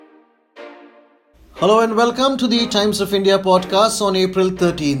Hello and welcome to the Times of India podcast on April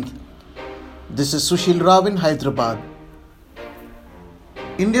 13th. This is Sushil Rao in Hyderabad.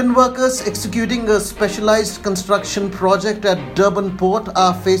 Indian workers executing a specialized construction project at Durban Port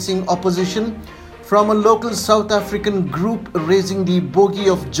are facing opposition from a local South African group raising the bogey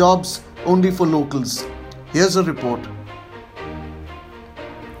of jobs only for locals. Here's a report.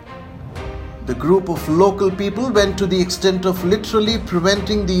 The group of local people went to the extent of literally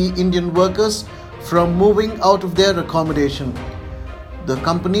preventing the Indian workers from moving out of their accommodation. The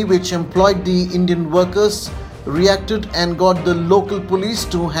company which employed the Indian workers reacted and got the local police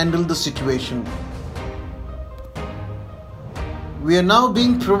to handle the situation. We are now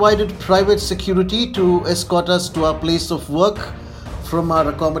being provided private security to escort us to our place of work from our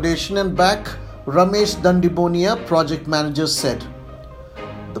accommodation and back, Ramesh Dandibonia, project manager, said.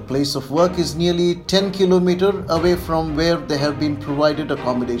 The place of work is nearly 10 km away from where they have been provided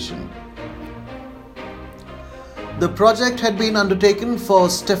accommodation. The project had been undertaken for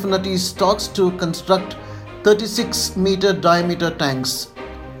Stefanati Stocks to construct 36-meter diameter tanks.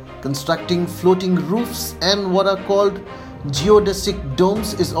 Constructing floating roofs and what are called geodesic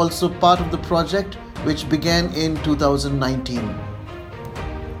domes is also part of the project, which began in 2019.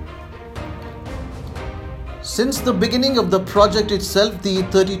 Since the beginning of the project itself, the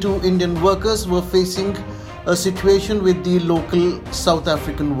 32 Indian workers were facing a situation with the local South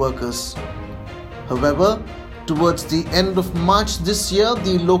African workers. However, towards the end of March this year,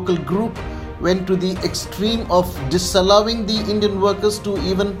 the local group went to the extreme of disallowing the Indian workers to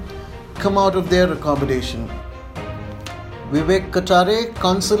even come out of their accommodation. Vivek Katare,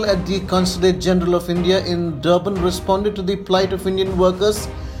 consul at the Consulate General of India in Durban, responded to the plight of Indian workers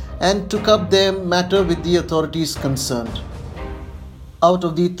and took up their matter with the authorities concerned. Out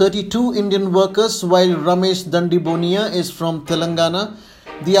of the 32 Indian workers, while Ramesh Dandibonia is from Telangana,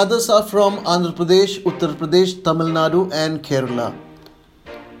 the others are from Andhra Pradesh, Uttar Pradesh, Tamil Nadu and Kerala.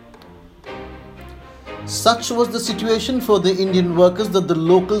 Such was the situation for the Indian workers that the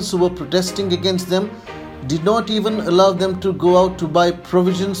locals who were protesting against them did not even allow them to go out to buy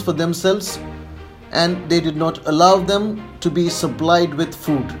provisions for themselves, and they did not allow them to be supplied with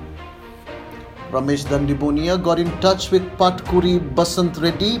food. Ramesh Dandibonia got in touch with Patkuri Basant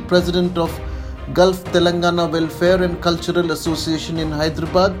Reddy, president of Gulf Telangana Welfare and Cultural Association in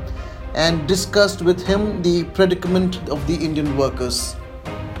Hyderabad, and discussed with him the predicament of the Indian workers.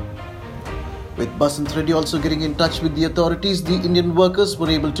 With Basant Reddy also getting in touch with the authorities, the Indian workers were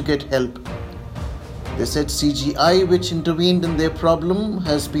able to get help. They said CGI, which intervened in their problem,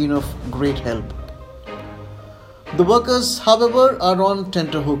 has been of great help. The workers, however, are on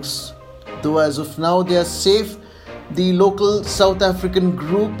tenterhooks. Though as of now they are safe, the local South African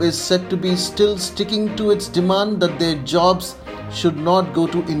group is said to be still sticking to its demand that their jobs should not go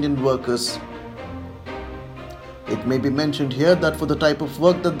to Indian workers. It may be mentioned here that for the type of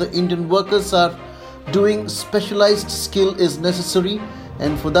work that the Indian workers are doing, specialized skill is necessary,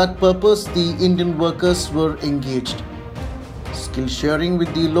 and for that purpose the Indian workers were engaged. Skill sharing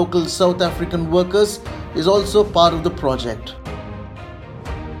with the local South African workers is also part of the project.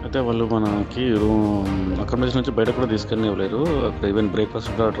 అయితే వాళ్ళు మనకి accommodation నుంచి బయట కూడా తీసుకెళ్ళనివ్వలేరు, అక్కడ even breakfast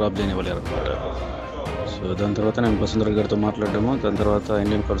కూడా drop చేయనివ్వలేరు అనమాట. సో దాని తర్వాత నేను బసంత్ గారితో మాట్లాడము, దాని తర్వాత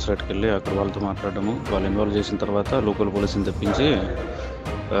ఇండియన్ కాన్సులేట్కి వెళ్ళి అక్కడ వాళ్ళతో మాట్లాడము, వాళ్ళు ఇన్వాల్వ్ చేసిన తర్వాత లోకల్ పోలీసుని తెప్పించి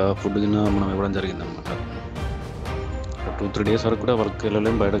ఫుడ్ మనం ఇవ్వడం జరిగిందనమాట. 2-3 days వరకు కూడా వర్క్కి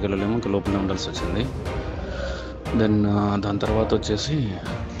వెళ్ళలేము, బయటకు వెళ్ళలేము, ఇంకా లోపలనే ఉండాల్సి వచ్చింది. దాని తర్వాత వచ్చేసి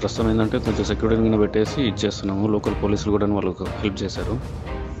ప్రస్తుతం ఏంటంటే కొంచెం సెక్యూరిటీ కింద పెట్టేసి ఇచ్చేస్తున్నాము. లోకల్ పోలీసులు కూడా వాళ్ళకు హెల్ప్ చేశారు,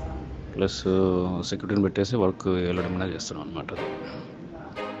 ప్లస్ సెక్యూరిటీని పెట్టేసి వర్క్ వెళ్ళడం అనేది చేస్తున్నాం అనమాట.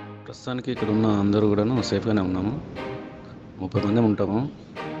 ప్రస్తుతానికి ఇక్కడ ఉన్న అందరూ కూడా సేఫ్గానే ఉన్నాము, 30 మంది ఉంటాము,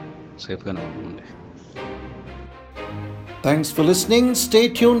 సేఫ్గానే ఉన్నామండి. Thanks for listening. Stay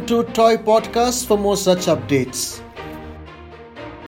tuned to Toy Podcast for more such updates.